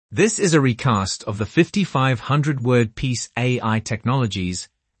This is a recast of the 5,500-word piece AI Technologies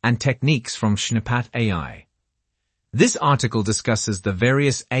and Techniques from Schneppat AI. This article discusses the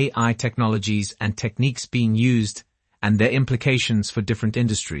various AI technologies and techniques being used and their implications for different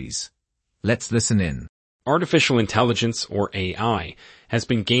industries. Let's listen in. Artificial intelligence, or AI, has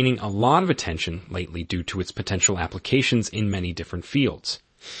been gaining a lot of attention lately due to its potential applications in many different fields.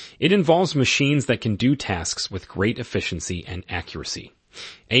 It involves machines that can do tasks with great efficiency and accuracy.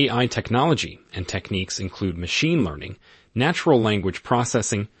 AI technology and techniques include machine learning, natural language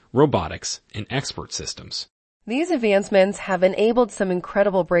processing, robotics, and expert systems. These advancements have enabled some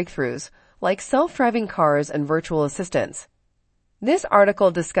incredible breakthroughs, like self-driving cars and virtual assistants. This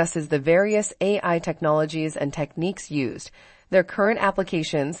article discusses the various AI technologies and techniques used, their current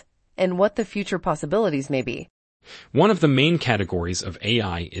applications, and what the future possibilities may be. One of the main categories of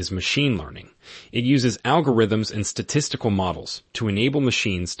AI is machine learning. It uses algorithms and statistical models to enable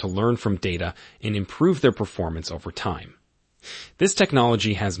machines to learn from data and improve their performance over time. This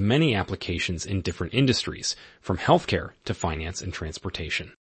technology has many applications in different industries, from healthcare to finance and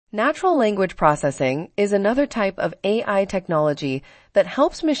transportation. Natural language processing is another type of AI technology that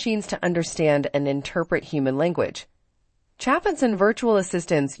helps machines to understand and interpret human language. Chatbots and virtual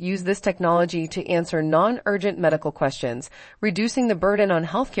assistants use this technology to answer non-urgent medical questions, reducing the burden on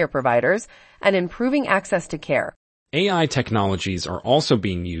healthcare providers and improving access to care. AI technologies are also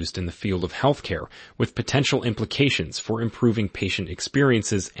being used in the field of healthcare, with potential implications for improving patient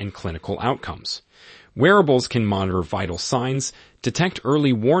experiences and clinical outcomes. Wearables can monitor vital signs, detect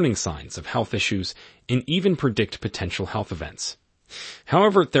early warning signs of health issues, and even predict potential health events.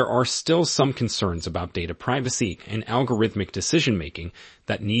 However, there are still some concerns about data privacy and algorithmic decision-making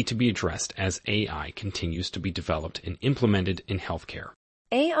that need to be addressed as AI continues to be developed and implemented in healthcare.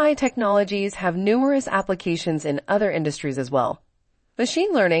 AI technologies have numerous applications in other industries as well.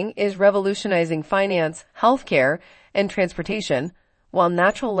 Machine learning is revolutionizing finance, healthcare, and transportation, while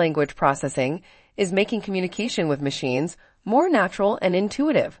natural language processing is making communication with machines more natural and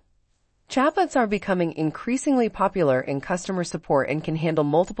intuitive. Chatbots are becoming increasingly popular in customer support and can handle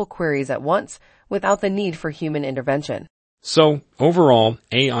multiple queries at once without the need for human intervention. So, overall,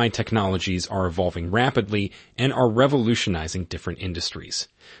 AI technologies are evolving rapidly and are revolutionizing different industries.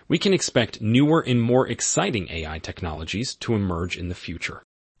 We can expect newer and more exciting AI technologies to emerge in the future.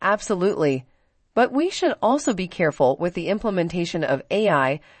 Absolutely. But we should also be careful with the implementation of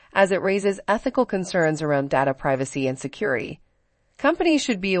AI as it raises ethical concerns around data privacy and security. Companies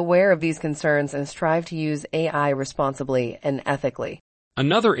should be aware of these concerns and strive to use AI responsibly and ethically.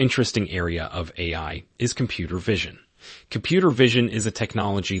 Another interesting area of AI is computer vision. Computer vision is a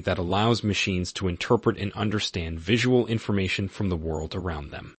technology that allows machines to interpret and understand visual information from the world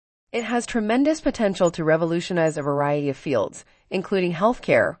around them. It has tremendous potential to revolutionize a variety of fields, including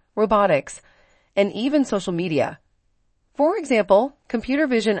healthcare, robotics, and even social media. For example, computer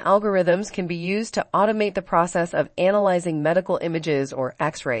vision algorithms can be used to automate the process of analyzing medical images or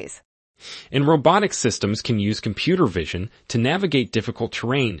X-rays. And robotic systems can use computer vision to navigate difficult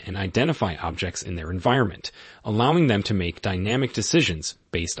terrain and identify objects in their environment, allowing them to make dynamic decisions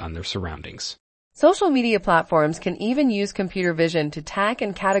based on their surroundings. Social media platforms can even use computer vision to tag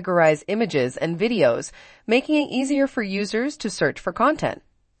and categorize images and videos, making it easier for users to search for content.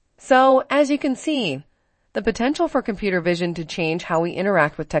 So, as you can see, the potential for computer vision to change how we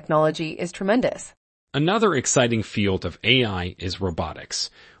interact with technology is tremendous. Another exciting field of AI is robotics.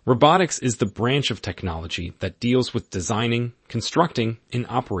 Robotics is the branch of technology that deals with designing, constructing, and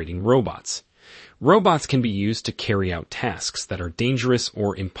operating robots. Robots can be used to carry out tasks that are dangerous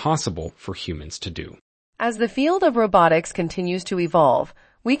or impossible for humans to do. As the field of robotics continues to evolve,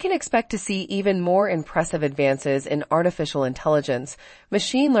 we can expect to see even more impressive advances in artificial intelligence,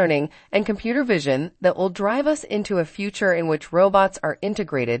 machine learning, and computer vision that will drive us into a future in which robots are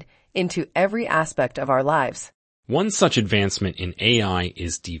integrated into every aspect of our lives. One such advancement in AI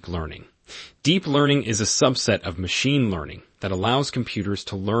is deep learning. Deep learning is a subset of machine learning that allows computers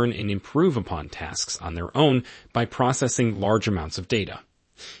to learn and improve upon tasks on their own by processing large amounts of data.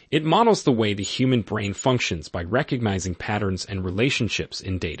 It models the way the human brain functions by recognizing patterns and relationships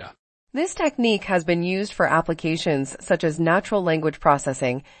in data. This technique has been used for applications such as natural language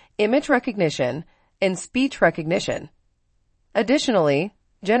processing, image recognition, and speech recognition. Additionally,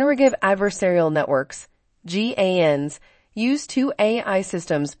 generative adversarial networks, GANs, use two AI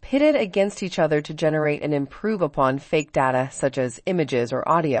systems pitted against each other to generate and improve upon fake data such as images or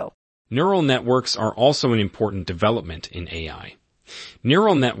audio. Neural networks are also an important development in AI.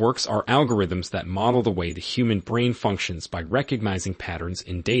 Neural networks are algorithms that model the way the human brain functions by recognizing patterns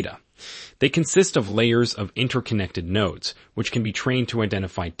in data. They consist of layers of interconnected nodes, which can be trained to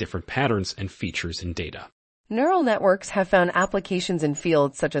identify different patterns and features in data. Neural networks have found applications in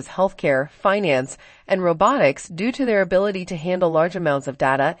fields such as healthcare, finance, and robotics due to their ability to handle large amounts of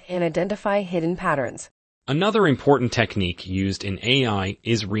data and identify hidden patterns. Another important technique used in AI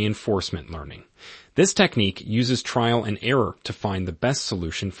is reinforcement learning. This technique uses trial and error to find the best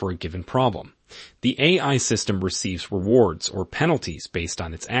solution for a given problem. The AI system receives rewards or penalties based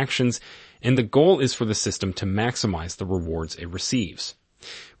on its actions, and the goal is for the system to maximize the rewards it receives.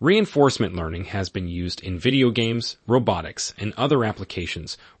 Reinforcement learning has been used in video games, robotics, and other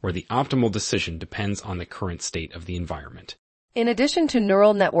applications where the optimal decision depends on the current state of the environment. In addition to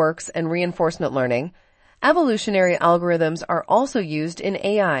neural networks and reinforcement learning, evolutionary algorithms are also used in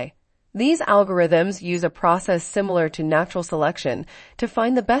AI. These algorithms use a process similar to natural selection to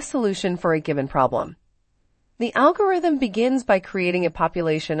find the best solution for a given problem. The algorithm begins by creating a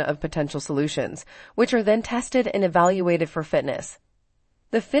population of potential solutions, which are then tested and evaluated for fitness.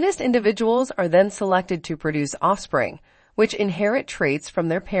 The fittest individuals are then selected to produce offspring, which inherit traits from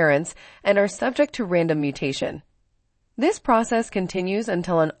their parents and are subject to random mutation. This process continues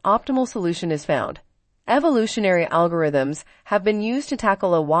until an optimal solution is found. Evolutionary algorithms have been used to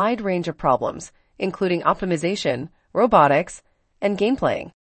tackle a wide range of problems, including optimization, robotics, and game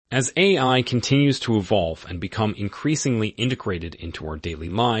playing. As AI continues to evolve and become increasingly integrated into our daily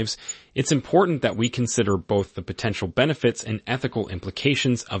lives, it's important that we consider both the potential benefits and ethical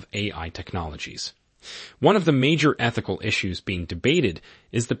implications of AI technologies. One of the major ethical issues being debated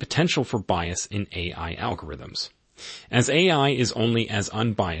is the potential for bias in AI algorithms. As AI is only as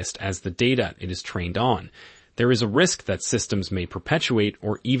unbiased as the data it is trained on, there is a risk that systems may perpetuate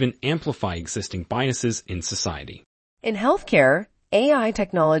or even amplify existing biases in society. In healthcare, AI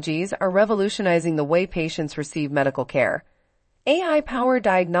technologies are revolutionizing the way patients receive medical care. AI-powered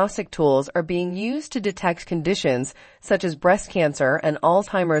diagnostic tools are being used to detect conditions such as breast cancer and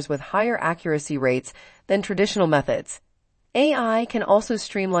Alzheimer's with higher accuracy rates than traditional methods. AI can also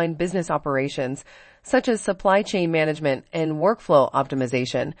streamline business operations such as supply chain management and workflow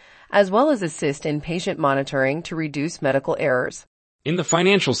optimization, as well as assist in patient monitoring to reduce medical errors. In the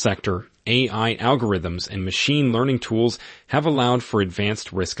financial sector, AI algorithms and machine learning tools have allowed for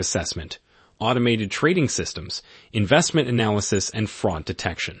advanced risk assessment, automated trading systems, investment analysis, and fraud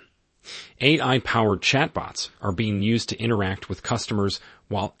detection. AI-powered chatbots are being used to interact with customers,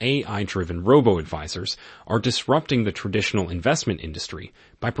 while AI-driven robo-advisors are disrupting the traditional investment industry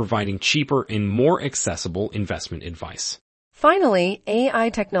by providing cheaper and more accessible investment advice. Finally, AI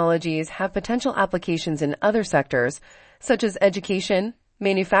technologies have potential applications in other sectors, such as education,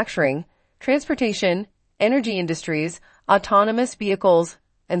 manufacturing, transportation, energy industries, autonomous vehicles,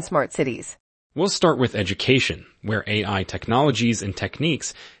 and smart cities. We'll start with education, where AI technologies and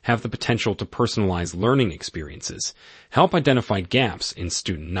techniques have the potential to personalize learning experiences, help identify gaps in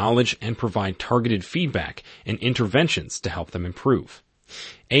student knowledge, and provide targeted feedback and interventions to help them improve.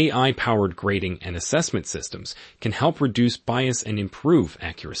 AI-powered grading and assessment systems can help reduce bias and improve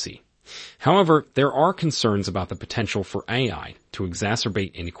accuracy. However, there are concerns about the potential for AI to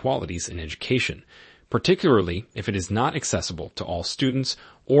exacerbate inequalities in education, particularly if it is not accessible to all students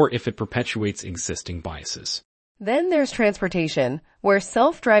or if it perpetuates existing biases. Then there's transportation, where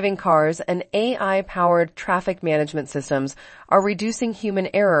self-driving cars and AI-powered traffic management systems are reducing human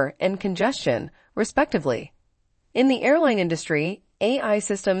error and congestion, respectively. In the airline industry, AI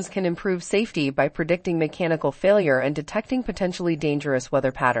systems can improve safety by predicting mechanical failure and detecting potentially dangerous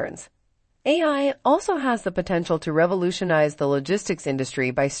weather patterns. AI also has the potential to revolutionize the logistics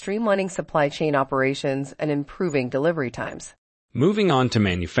industry by streamlining supply chain operations and improving delivery times. Moving on to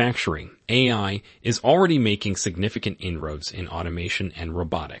manufacturing, AI is already making significant inroads in automation and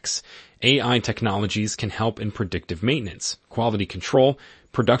robotics. AI technologies can help in predictive maintenance, quality control,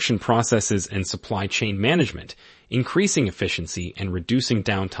 production processes, and supply chain management, increasing efficiency and reducing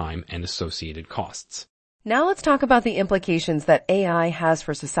downtime and associated costs. Now let's talk about the implications that AI has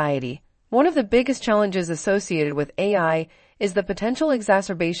for society. One of the biggest challenges associated with AI is the potential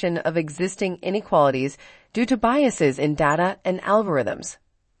exacerbation of existing inequalities due to biases in data and algorithms.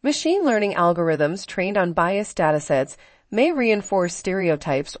 Machine learning algorithms trained on biased datasets may reinforce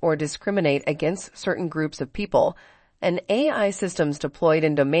stereotypes or discriminate against certain groups of people, and AI systems deployed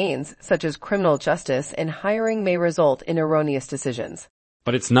in domains such as criminal justice and hiring may result in erroneous decisions.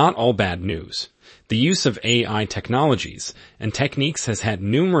 But it's not all bad news. The use of AI technologies and techniques has had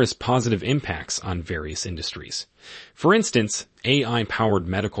numerous positive impacts on various industries. For instance, AI-powered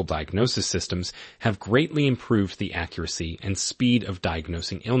medical diagnosis systems have greatly improved the accuracy and speed of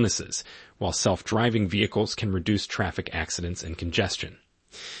diagnosing illnesses, while self-driving vehicles can reduce traffic accidents and congestion.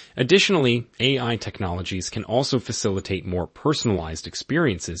 Additionally, AI technologies can also facilitate more personalized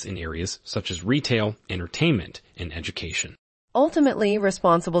experiences in areas such as retail, entertainment, and education. Ultimately,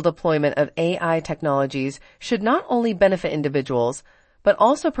 responsible deployment of AI technologies should not only benefit individuals, but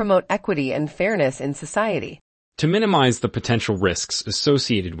also promote equity and fairness in society. To minimize the potential risks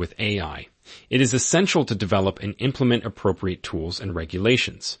associated with AI, it is essential to develop and implement appropriate tools and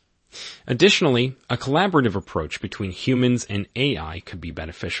regulations. Additionally, a collaborative approach between humans and AI could be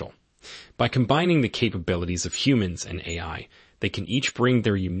beneficial. By combining the capabilities of humans and AI, they can each bring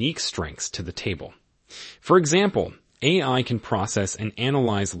their unique strengths to the table. For example, AI can process and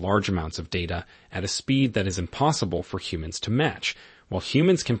analyze large amounts of data at a speed that is impossible for humans to match, while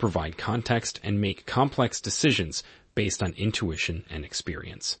humans can provide context and make complex decisions based on intuition and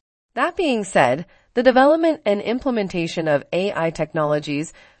experience. That being said, the development and implementation of AI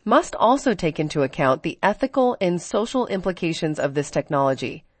technologies must also take into account the ethical and social implications of this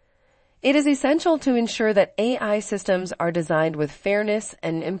technology. It is essential to ensure that AI systems are designed with fairness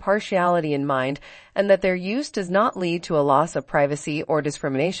and impartiality in mind, and that their use does not lead to a loss of privacy or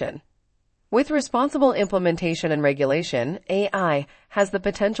discrimination. With responsible implementation and regulation, AI has the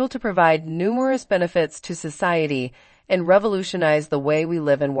potential to provide numerous benefits to society and revolutionize the way we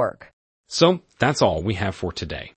live and work. So, that's all we have for today.